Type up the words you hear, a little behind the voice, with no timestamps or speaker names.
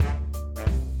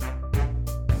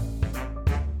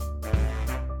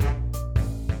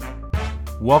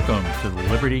Welcome to the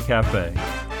Liberty Cafe,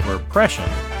 where oppression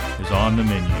is on the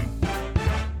menu.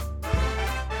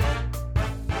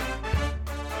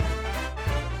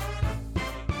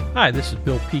 Hi, this is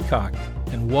Bill Peacock,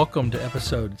 and welcome to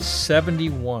episode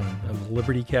 71 of the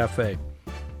Liberty Cafe.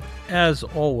 As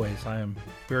always, I am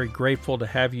very grateful to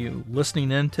have you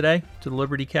listening in today to the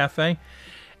Liberty Cafe,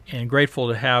 and grateful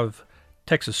to have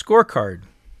Texas Scorecard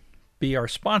be our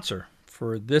sponsor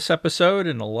for this episode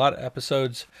and a lot of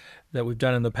episodes that we've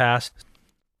done in the past.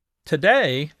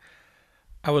 Today,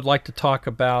 I would like to talk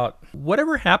about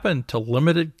whatever happened to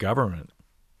limited government.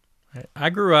 I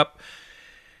grew up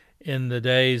in the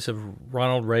days of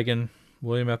Ronald Reagan,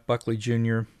 William F. Buckley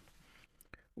Jr.,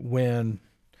 when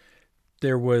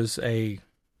there was a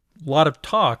lot of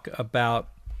talk about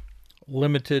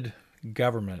limited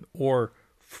government or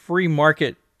free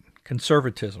market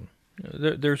conservatism.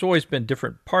 There's always been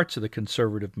different parts of the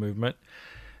conservative movement.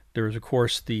 There was, of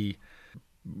course, the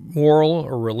moral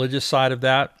or religious side of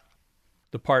that,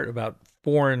 the part about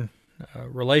foreign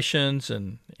relations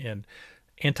and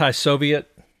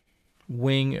anti-Soviet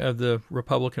wing of the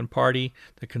Republican Party,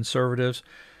 the conservatives.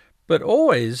 But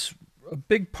always, a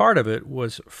big part of it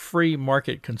was free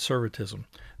market conservatism.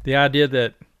 The idea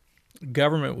that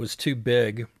government was too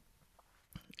big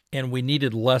and we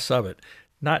needed less of it.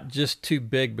 Not just too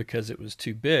big because it was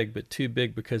too big, but too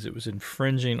big because it was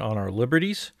infringing on our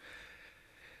liberties.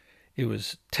 It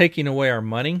was taking away our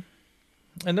money.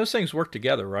 And those things work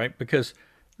together, right? Because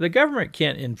the government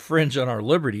can't infringe on our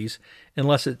liberties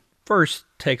unless it first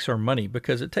takes our money,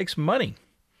 because it takes money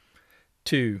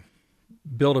to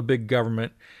build a big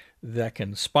government that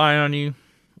can spy on you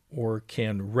or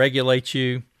can regulate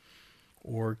you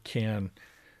or can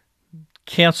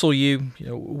cancel you.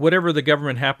 Whatever the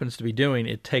government happens to be doing,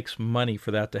 it takes money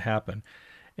for that to happen.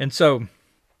 And so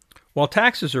while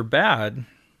taxes are bad,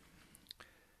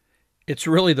 it's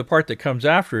really the part that comes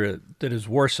after it that is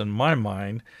worse in my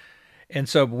mind. And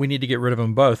so we need to get rid of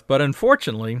them both. But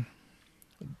unfortunately,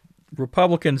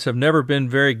 Republicans have never been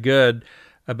very good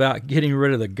about getting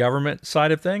rid of the government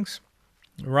side of things.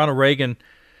 Ronald Reagan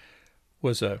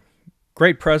was a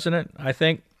great president, I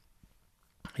think.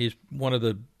 He's one of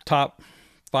the top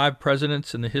 5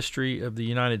 presidents in the history of the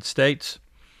United States.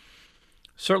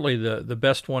 Certainly the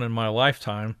best one in my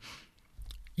lifetime.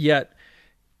 Yet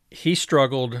he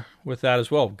struggled with that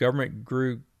as well. Government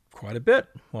grew quite a bit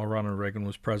while Ronald Reagan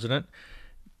was president.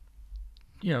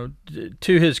 To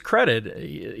his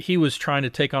credit, he was trying to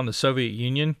take on the Soviet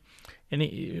Union, and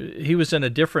he was in a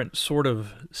different sort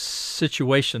of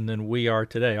situation than we are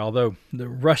today, although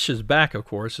Russia's back, of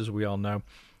course, as we all know.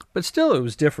 But still, it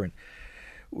was different.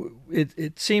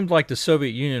 It seemed like the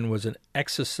Soviet Union was an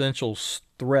existential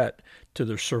threat to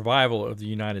the survival of the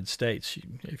United States.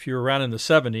 If you were around in the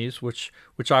 70s, which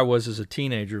I was as a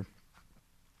teenager,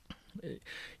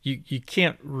 you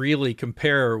can't really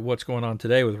compare what's going on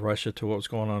today with Russia to what was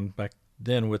going on back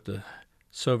then with the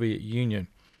Soviet Union.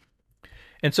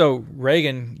 And so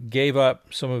Reagan gave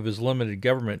up some of his limited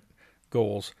government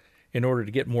goals in order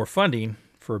to get more funding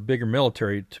for a bigger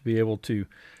military to be able to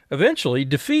eventually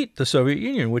defeat the Soviet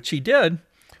Union, which he did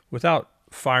without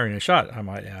firing a shot, I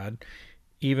might add,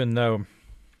 even though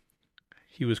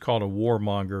he was called a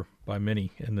warmonger by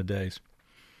many in the days.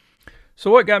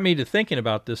 So what got me to thinking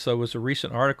about this, though, was a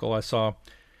recent article I saw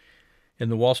in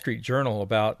the Wall Street Journal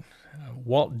about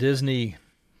Walt Disney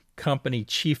Company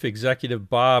Chief Executive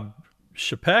Bob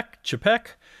Chapek.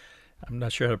 I'm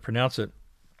not sure how to pronounce it.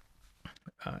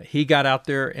 He got out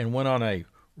there and went on a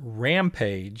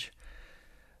rampage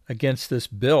against this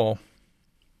bill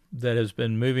that has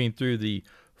been moving through the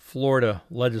Florida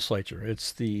legislature.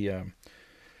 It's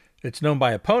known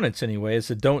by opponents anyway as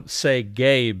the Don't Say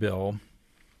Gay bill,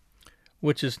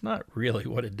 which is not really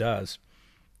what it does.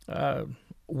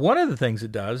 One of the things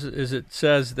it does is it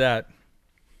says that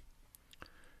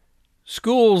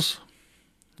schools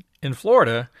in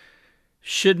Florida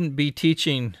shouldn't be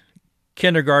teaching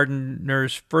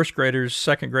kindergartners, first graders,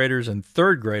 second graders, and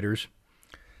third graders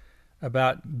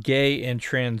about gay and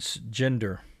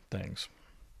transgender things.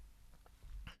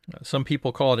 Some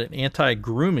people call it an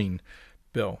anti-grooming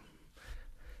bill.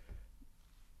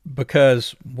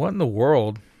 Because what in the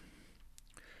world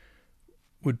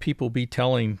would people be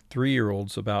telling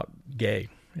 3-year-olds about gay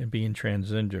and being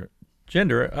transgender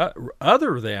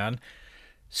other than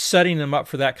setting them up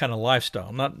for that kind of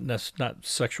lifestyle? Not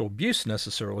sexual abuse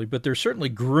necessarily, but they're certainly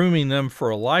grooming them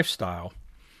for a lifestyle.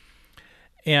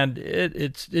 And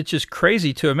it's just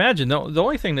crazy to imagine. The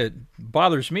only thing that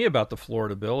bothers me about the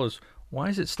Florida bill is, why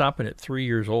is it stopping at 3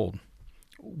 years old?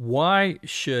 Why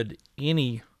should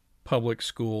any public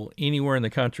school anywhere in the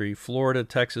country, Florida,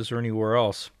 Texas, or anywhere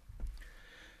else,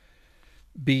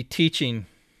 be teaching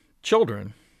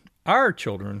children, our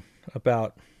children,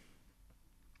 about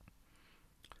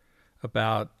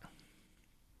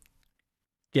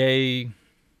gay,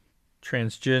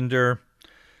 transgender,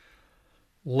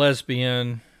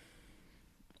 lesbian,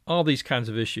 all these kinds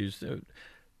of issues.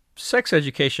 Sex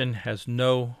education has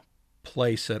no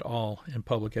place at all in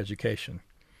public education.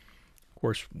 Of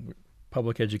course,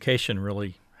 public education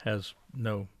really has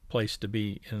no place to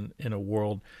be in a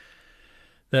world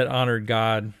that honored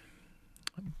God,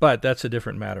 but that's a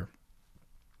different matter.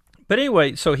 But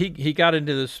anyway, so he got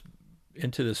into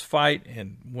this fight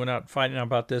and went out fighting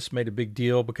about this, made a big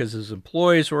deal because his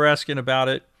employees were asking about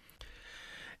it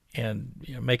and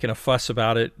making a fuss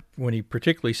about it, when he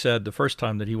particularly said the first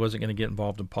time that he wasn't going to get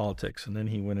involved in politics, and then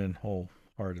he went in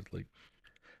wholeheartedly.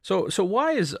 So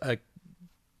why is a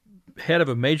head of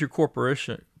a major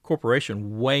corporation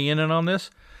weighing in on this?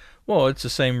 Well, it's the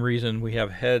same reason we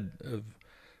have head of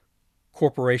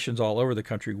corporations all over the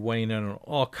country weighing in on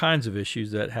all kinds of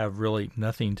issues that have really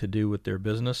nothing to do with their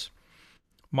business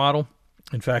model.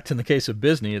 In fact, in the case of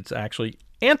Disney, it's actually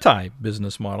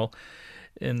anti-business model,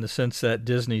 in the sense that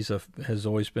Disney's has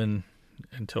always been,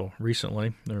 until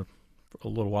recently, or a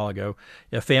little while ago,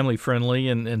 family-friendly,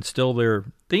 and still their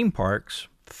theme parks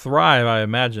thrive, I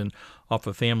imagine, off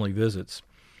of family visits.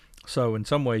 So in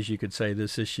some ways you could say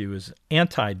this issue is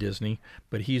anti-Disney,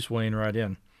 but he's weighing right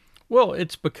in. Well,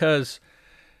 it's because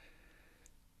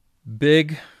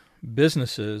big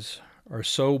businesses are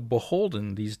so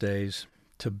beholden these days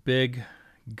to big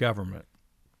government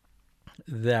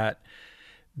that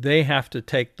they have to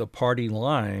take the party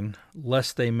line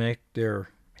lest they make their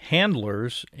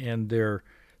handlers and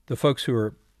the folks who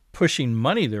are pushing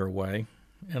money their way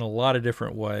in a lot of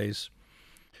different ways,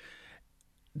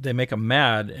 they make them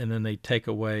mad, and then they take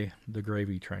away the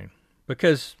gravy train.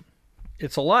 Because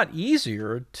it's a lot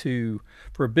easier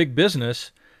for a big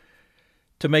business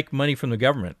to make money from the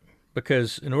government.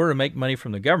 Because in order to make money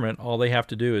from the government, all they have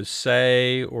to do is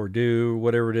say or do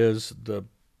whatever it is the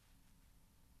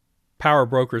power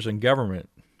brokers in government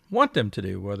want them to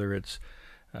do, whether it's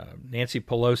Nancy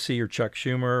Pelosi or Chuck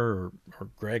Schumer or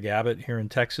Greg Abbott here in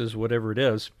Texas, whatever it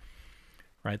is,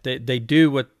 right? They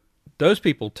do what those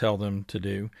people tell them to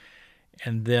do,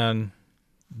 and then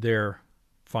they're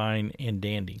fine and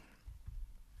dandy.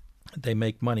 They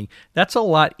make money. That's a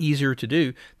lot easier to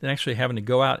do than actually having to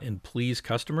go out and please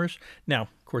customers. Now,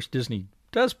 of course, Disney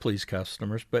does please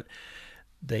customers, but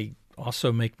they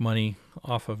also make money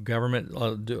off of government,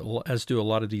 as do a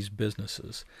lot of these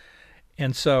businesses.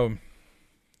 And so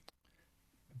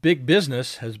big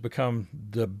business has become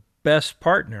the best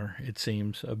partner, it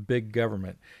seems, of big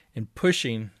government in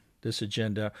pushing this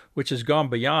agenda, which has gone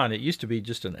beyond. It used to be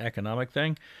just an economic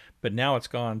thing, but now it's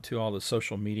gone to all the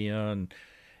social media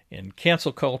and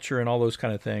cancel culture and all those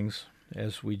kind of things,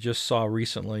 as we just saw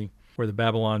recently, where the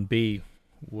Babylon Bee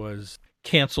was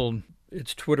canceled.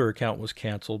 Its Twitter account was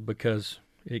canceled because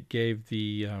it gave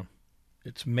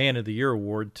its Man of the Year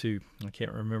award to, I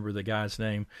can't remember the guy's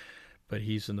name, but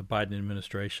he's in the Biden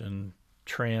administration,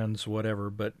 trans whatever,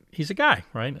 but he's a guy,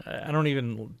 right? I don't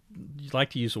even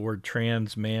like to use the word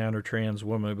trans man or trans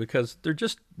woman, because they're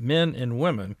just men and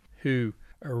women who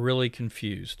are really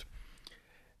confused.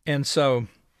 And so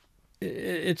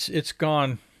it's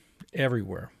gone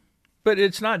everywhere. But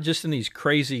it's not just in these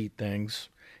crazy things.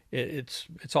 It's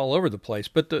all over the place.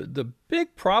 But the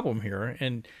big problem here,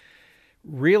 and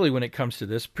really when it comes to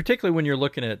this, particularly when you're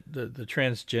looking at the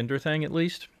transgender thing at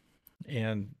least,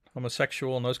 and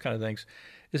homosexual and those kind of things,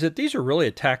 is that these are really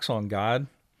attacks on God.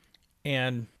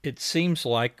 And it seems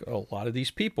like a lot of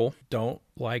these people don't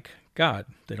like God.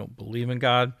 They don't believe in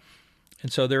God.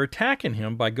 And so they're attacking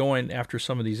him by going after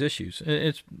some of these issues.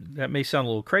 That may sound a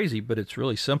little crazy, but it's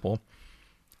really simple.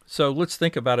 So let's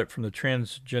think about it from the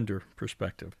transgender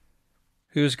perspective.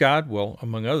 Who is God? Well,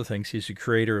 among other things, he's the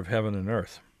creator of heaven and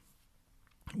earth.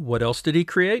 What else did he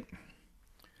create?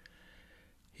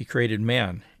 He created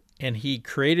man, and he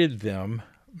created them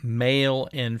male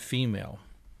and female.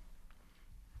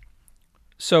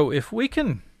 So if we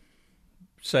can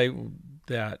say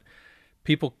that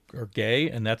people are gay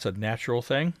and that's a natural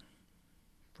thing,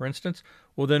 for instance,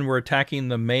 well, then we're attacking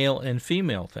the male and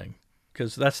female thing,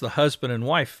 because that's the husband and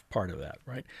wife part of that,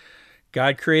 right?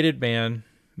 God created man,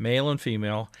 male and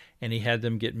female, and he had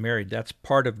them get married. That's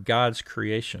part of God's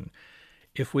creation.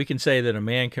 If we can say that a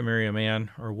man can marry a man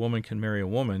or a woman can marry a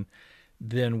woman,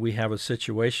 then we have a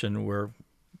situation where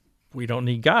we don't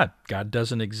need God. God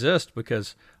doesn't exist,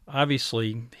 because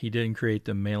obviously he didn't create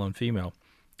them male and female.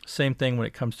 Same thing when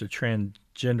it comes to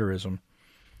transgenderism.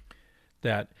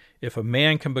 that if a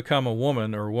man can become a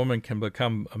woman or a woman can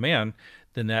become a man,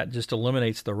 then that just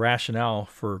eliminates the rationale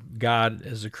for God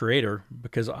as a creator,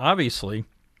 because obviously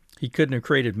he couldn't have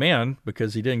created man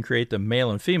because he didn't create the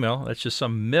male and female. That's just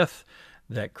some myth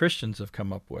that Christians have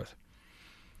come up with.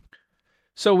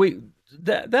 So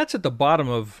that's at the bottom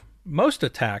of most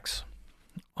attacks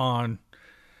on,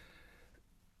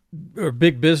 or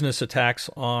big business attacks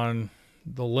on,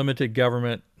 the limited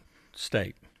government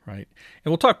state, right?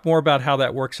 And we'll talk more about how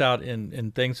that works out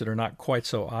in things that are not quite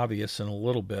so obvious in a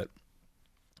little bit.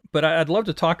 But I'd love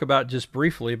to talk about, just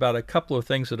briefly, about a couple of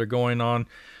things that are going on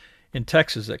in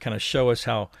Texas that kind of show us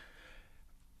how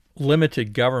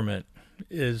limited government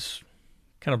is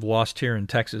kind of lost here in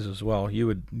Texas as well. You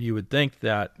would think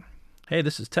that, hey,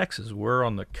 this is Texas. We're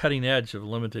on the cutting edge of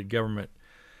limited government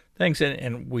things.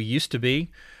 And we used to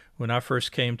be. When I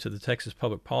first came to the Texas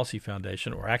Public Policy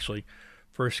Foundation, or actually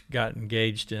first got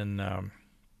engaged in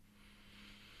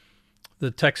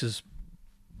the Texas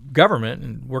government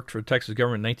and worked for the Texas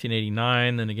government in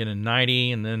 1989, then again in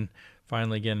 90, and then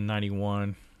finally again in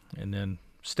 91, and then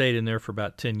stayed in there for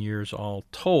about 10 years all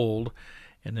told,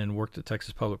 and then worked at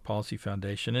Texas Public Policy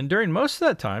Foundation. And during most of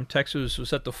that time, Texas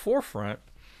was at the forefront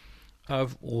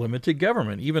of limited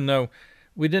government, even though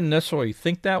we didn't necessarily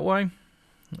think that way.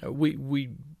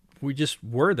 We just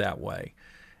were that way.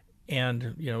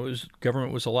 And,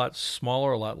 government was a lot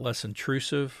smaller, a lot less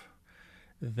intrusive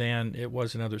than it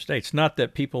was in other states. Not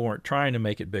that people weren't trying to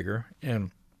make it bigger, and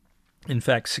in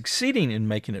fact succeeding in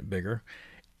making it bigger.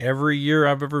 Every year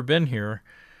I've ever been here,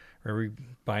 every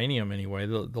biennium anyway,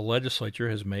 the legislature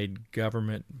has made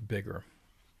government bigger.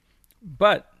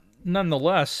 But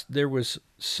nonetheless, there was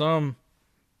some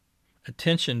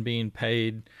attention being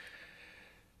paid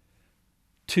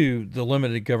to the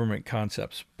limited government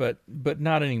concepts, but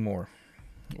not anymore.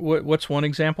 What's one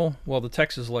example? Well, the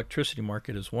Texas electricity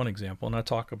market is one example, and I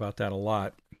talk about that a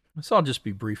lot. So I'll just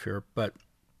be brief here. But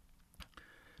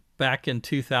back in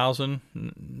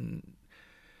 2000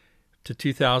 to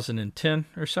 2010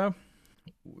 or so,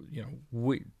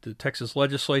 the Texas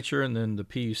legislature and then the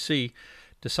PUC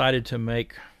decided to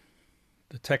make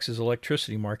the Texas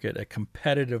electricity market a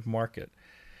competitive market.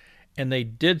 And they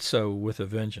did so with a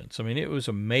vengeance. I mean, it was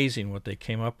amazing what they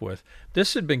came up with.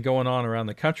 This had been going on around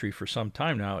the country for some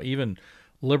time now. Even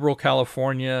liberal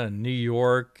California and New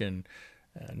York and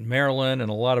Maryland and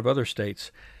a lot of other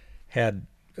states had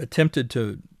attempted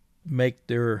to make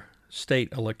their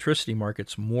state electricity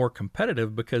markets more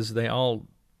competitive, because they all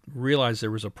realized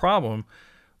there was a problem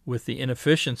with the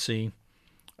inefficiency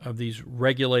of these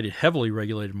heavily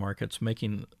regulated markets,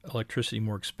 making electricity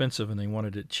more expensive, and they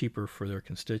wanted it cheaper for their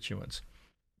constituents.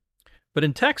 But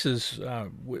in Texas,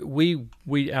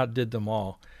 we outdid them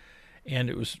all, and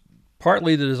it was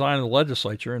partly the design of the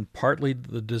legislature and partly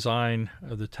the design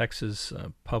of the Texas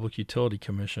Public Utility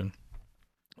Commission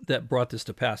that brought this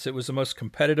to pass. It was the most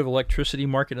competitive electricity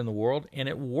market in the world, and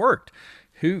it worked.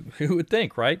 Who would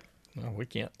think, right? Well, we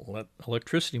can't let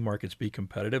electricity markets be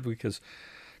competitive because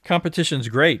competition's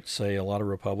great, say a lot of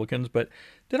Republicans, but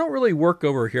they don't really work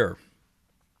over here.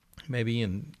 Maybe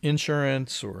in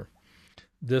insurance or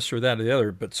this or that or the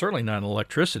other, but certainly not in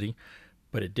electricity.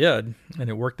 But it did, and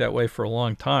it worked that way for a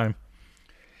long time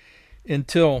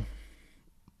until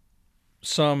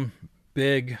some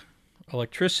big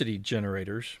electricity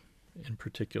generators in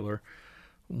particular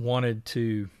wanted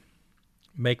to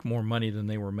make more money than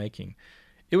they were making.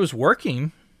 It was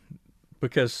working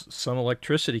because some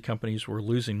electricity companies were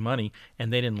losing money,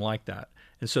 and they didn't like that.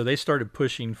 And so they started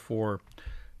pushing for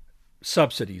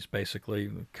subsidies, basically,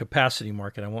 capacity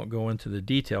market. I won't go into the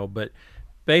detail, but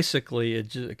basically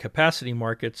capacity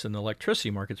markets and electricity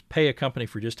markets pay a company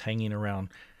for just hanging around,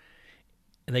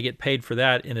 and they get paid for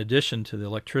that in addition to the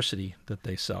electricity that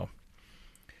they sell.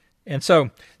 And so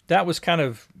that was kind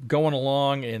of going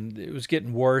along, and it was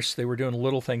getting worse. They were doing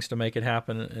little things to make it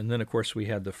happen, and then, of course, we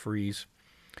had the freeze.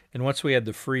 And once we had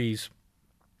the freeze,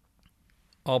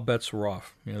 all bets were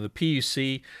off. The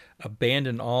PUC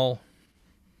abandoned all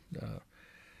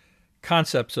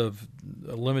concepts of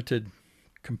a limited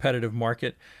competitive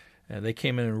market. They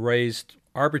came in and raised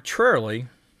arbitrarily,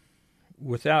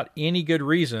 without any good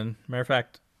reason. Matter of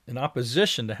fact, in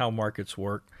opposition to how markets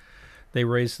work, they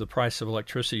raised the price of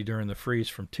electricity during the freeze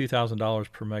from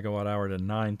 $2,000 per megawatt hour to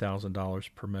 $9,000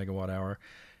 per megawatt hour.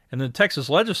 And the Texas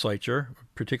legislature,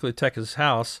 particularly Texas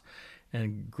House,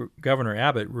 and Governor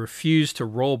Abbott refused to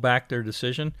roll back their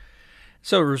decision.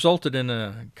 So it resulted in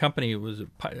a company, it was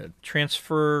a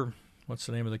transfer, what's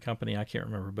the name of the company? I can't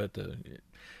remember, but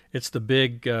it's the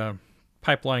big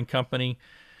pipeline company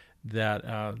that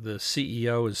the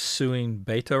CEO is suing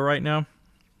Beto right now.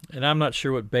 And I'm not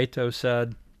sure what Beto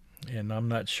said. and I'm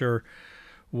not sure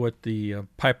what the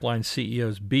pipeline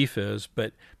CEO's beef is,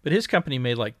 but his company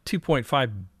made like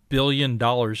 $2.5 billion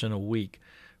in a week,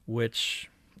 which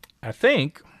I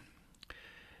think,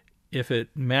 if it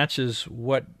matches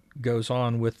what goes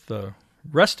on with the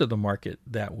rest of the market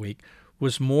that week,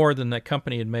 was more than that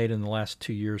company had made in the last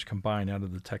 2 years combined out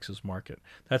of the Texas market.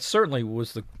 That certainly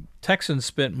was the Texans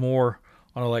spent more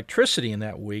on electricity in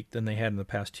that week than they had in the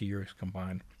past 2 years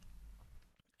combined.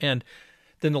 And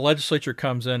then the legislature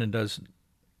comes in and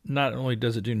not only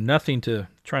does it do nothing to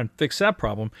try and fix that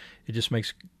problem, it just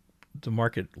makes the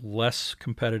market less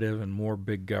competitive and more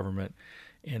big government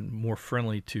and more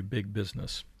friendly to big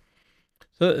business.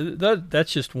 So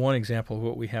that's just one example of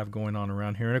what we have going on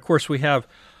around here. And of course, we have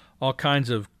all kinds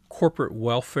of corporate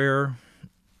welfare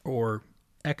or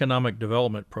economic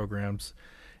development programs,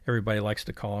 everybody likes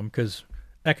to call them, because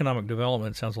economic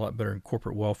development sounds a lot better than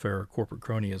corporate welfare or corporate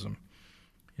cronyism.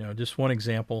 Just one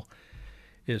example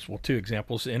is, two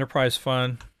examples: the Enterprise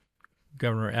Fund,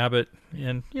 Governor Abbott,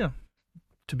 and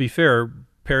to be fair,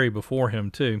 Perry before him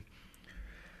too,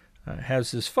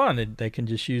 has this fund that they can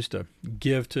just use to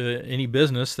give to any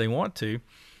business they want to.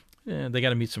 They got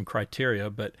to meet some criteria,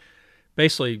 but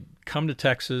basically come to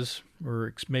Texas,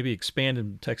 or maybe expand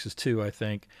in Texas too, I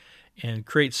think, and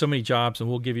create so many jobs, and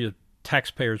we'll give you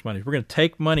taxpayers' money. We're going to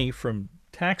take money from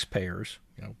taxpayers,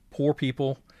 poor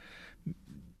people,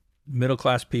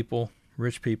 middle-class people,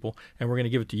 rich people, and we're going to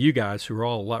give it to you guys who are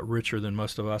all a lot richer than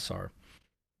most of us are.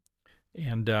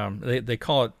 And they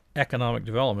call it economic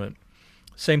development.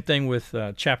 Same thing with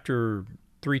Chapter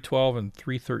 312 and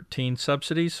 313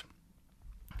 subsidies,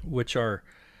 which are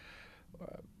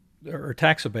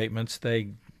tax abatements.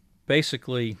 They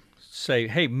basically say,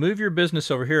 hey, move your business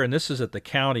over here, and this is at the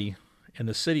county and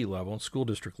the city level, school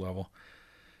district level.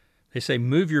 They say,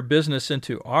 move your business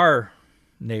into our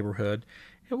neighborhood,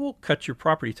 and we'll cut your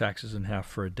property taxes in half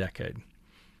for a decade,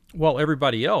 while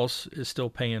everybody else is still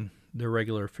paying their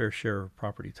regular fair share of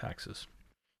property taxes.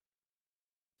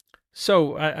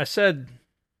 So I said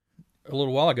a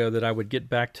little while ago that I would get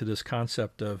back to this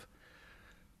concept of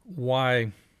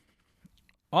why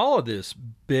all of this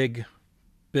big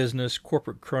business,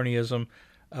 corporate cronyism,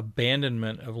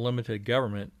 abandonment of limited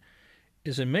government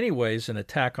is in many ways an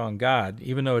attack on God,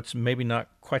 even though it's maybe not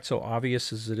quite so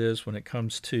obvious as it is when it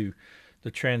comes to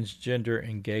the transgender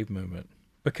and gay movement.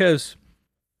 Because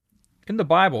in the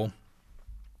Bible,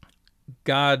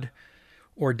 God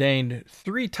ordained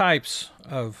 3 types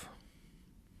of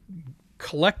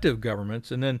collective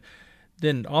governments, and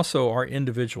then also our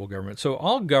individual government. So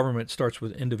all government starts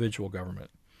with individual government,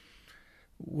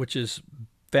 which is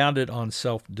founded on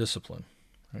self-discipline.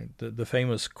 Right? The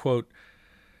famous quote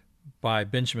by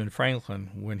Benjamin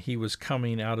Franklin when he was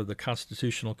coming out of the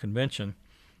Constitutional Convention,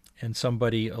 and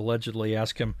somebody allegedly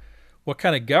asked him, "What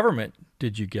kind of government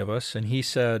did you give us?" And he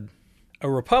said, "A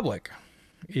republic,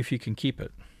 if you can keep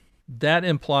it." That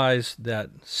implies that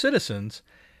citizens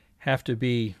have to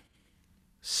be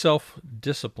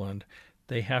self-disciplined.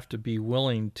 They have to be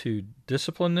willing to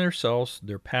discipline themselves,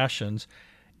 their passions,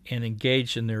 and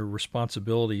engage in their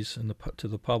responsibilities to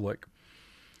the public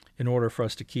in order for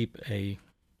us to keep a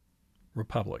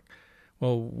republic.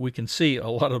 Well, we can see a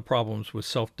lot of the problems with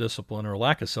self-discipline or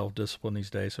lack of self-discipline these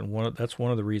days, and that's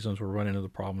one of the reasons we're running into the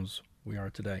problems we are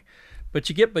today. But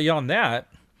you get beyond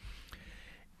that,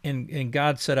 and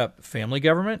God set up family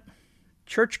government,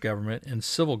 church government, and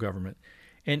civil government.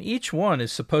 And each one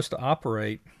is supposed to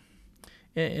operate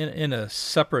in a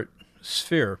separate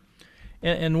sphere.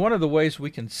 And one of the ways we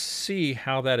can see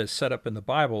how that is set up in the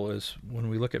Bible is when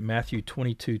we look at Matthew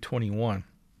 22:21,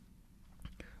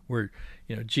 where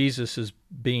Jesus is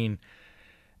being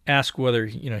asked whether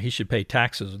he should pay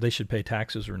taxes, or they should pay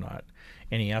taxes or not,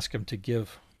 and he asked him to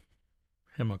give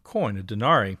him a coin, a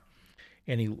denarii,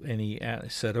 and he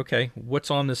said, "Okay,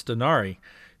 what's on this denarii?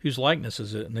 Whose likeness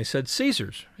is it?" And they said,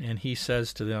 "Caesar's." And he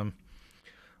says to them,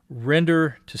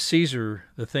 "Render to Caesar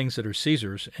the things that are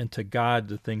Caesar's, and to God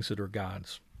the things that are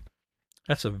God's."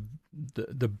 That's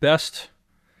the best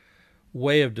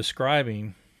way of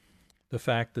describing the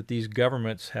fact that these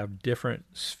governments have different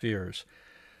spheres.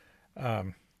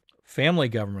 Family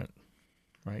government,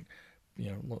 right?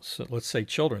 Let's say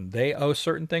children. They owe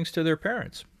certain things to their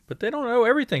parents, but they don't owe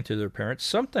everything to their parents.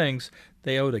 Some things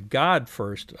they owe to God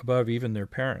first, above even their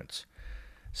parents.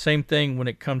 Same thing when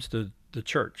it comes to the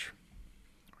church.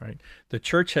 Right? The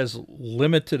church has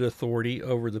limited authority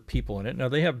over the people in it. Now,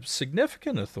 they have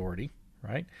significant authority,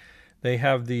 right? They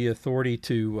have the authority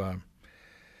to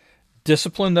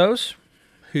discipline those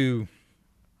who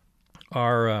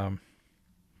are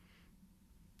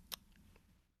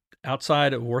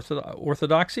outside of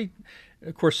orthodoxy.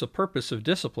 Of course, the purpose of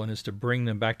discipline is to bring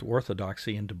them back to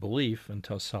orthodoxy and to belief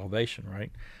until salvation,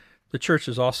 right? The church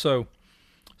is also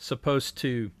supposed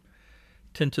to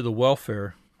tend to the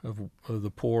welfare of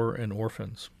the poor and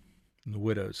orphans and the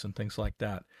widows and things like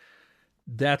that.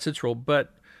 That's its role.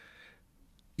 But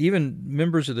even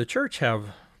members of the church have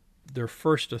their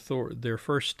first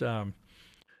affiliation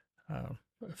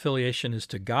is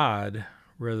to God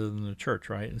rather than the church,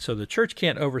 right? And so the church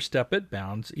can't overstep its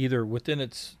bounds either within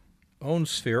its own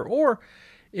sphere, or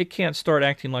it can't start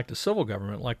acting like the civil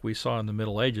government, like we saw in the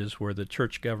Middle Ages, where the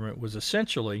church government was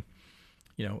essentially,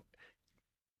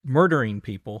 murdering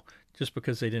people just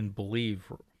because they didn't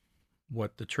believe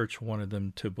what the church wanted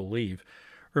them to believe.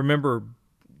 Remember,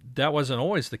 that wasn't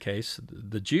always the case.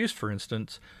 The Jews, for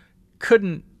instance,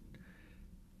 couldn't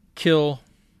kill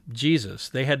Jesus.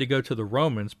 They had to go to the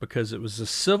Romans because it was the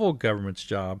civil government's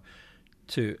job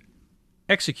to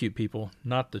execute people,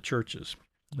 not the churches,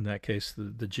 in that case,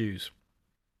 the Jews.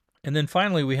 And then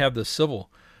finally, we have the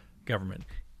civil government.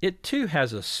 It too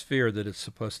has a sphere that it's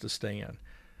supposed to stay in.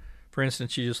 For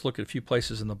instance, you just look at a few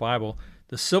places in the Bible,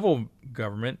 the civil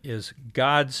government is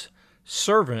God's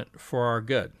servant for our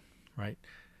good, right?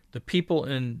 The people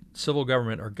in civil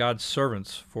government are God's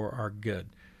servants for our good.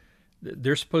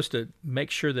 They're supposed to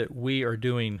make sure that we are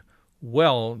doing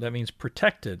well. That means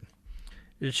protected.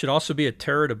 It should also be a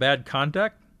terror to bad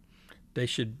conduct.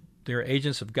 They're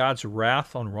agents of God's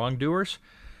wrath on wrongdoers.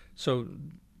 So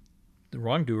the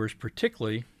wrongdoers,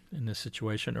 particularly in this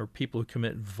situation, are people who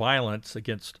commit violence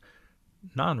against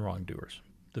non-wrongdoers,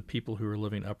 the people who are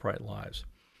living upright lives.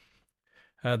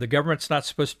 The government's not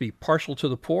supposed to be partial to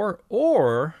the poor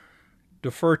or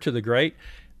defer to the great.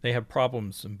 They have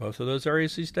problems in both of those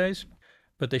areas these days,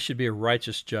 but they should be a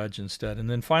righteous judge instead. And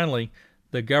then finally,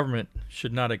 the government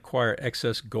should not acquire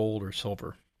excess gold or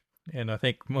silver. And I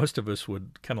think most of us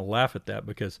would kind of laugh at that,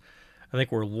 because I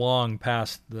think we're long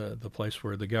past the place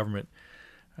where the government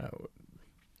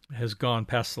has gone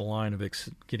past the line of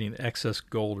getting excess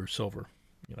gold or silver.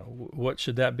 What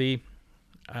should that be?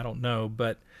 I don't know,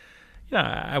 but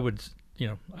I would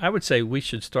say we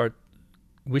should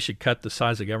cut the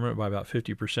size of government by about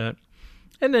 50%,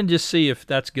 and then just see if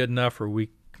that's good enough, or we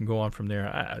can go on from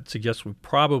there. I'd suggest we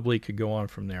probably could go on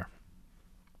from there.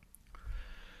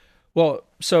 Well,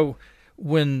 so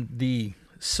when the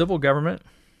civil government,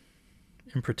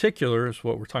 in particular, is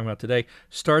what we're talking about today,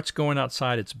 starts going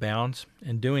outside its bounds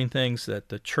and doing things that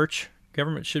the church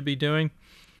government should be doing,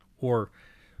 or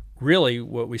really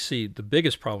what we see the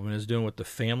biggest problem is doing what the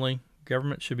family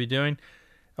government should be doing.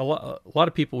 A lot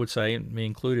of people would say, and me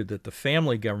included, that the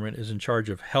family government is in charge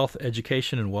of health,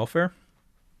 education, and welfare,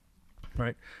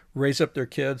 right? Raise up their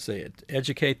kids, they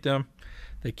educate them,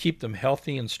 they keep them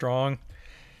healthy and strong,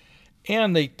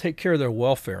 and they take care of their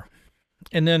welfare.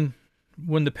 And then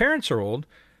when the parents are old,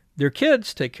 their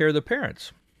kids take care of the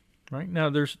parents, right? Now,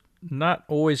 there's not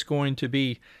always going to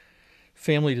be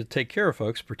family to take care of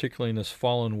folks, particularly in this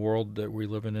fallen world that we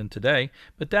live in today.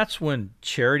 But that's when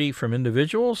charity from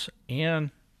individuals and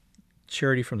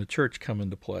charity from the church come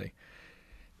into play.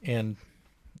 And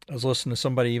I was listening to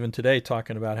somebody even today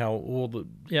talking about how,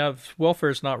 welfare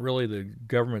is not really the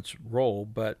government's role,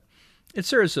 but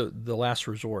it's there as the last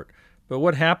resort. But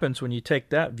what happens when you take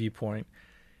that viewpoint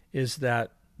is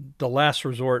that the last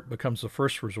resort becomes the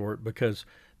first resort, because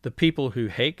the people who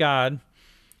hate God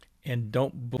and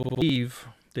don't believe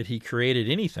that he created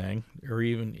anything or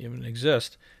even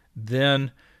exist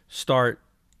then start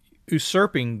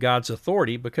usurping God's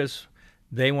authority because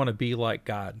they want to be like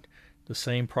God. The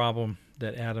same problem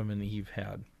that Adam and Eve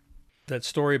had. That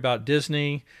story about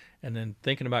Disney, and then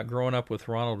thinking about growing up with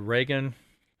Ronald Reagan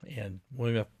and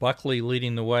William F. Buckley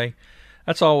leading the way,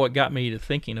 that's all what got me to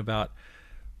thinking about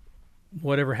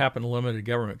whatever happened to limited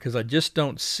government, because I just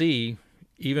don't see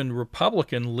even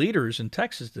Republican leaders in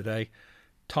Texas today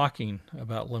talking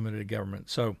about limited government.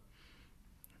 So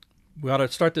we ought to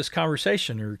start this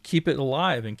conversation, or keep it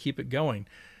alive and keep it going,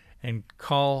 and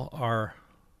call our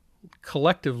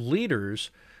collective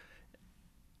leaders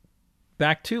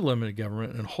back to limited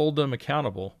government and hold them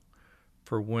accountable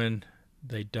for when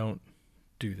they don't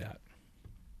do that.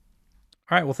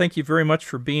 All right, well, thank you very much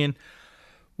for being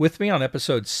with me on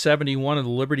episode 71 of the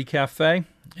Liberty Cafe,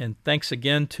 and thanks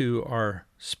again to our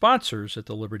sponsors at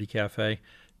the Liberty Cafe,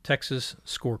 Texas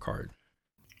Scorecard.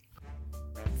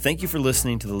 Thank you for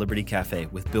listening to the Liberty Cafe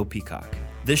with Bill Peacock.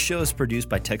 This show is produced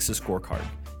by Texas Scorecard.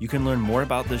 You can learn more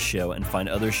about this show and find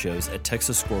other shows at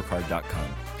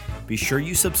texasscorecard.com. Be sure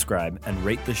you subscribe and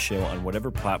rate this show on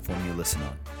whatever platform you listen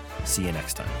on. See you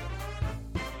next time.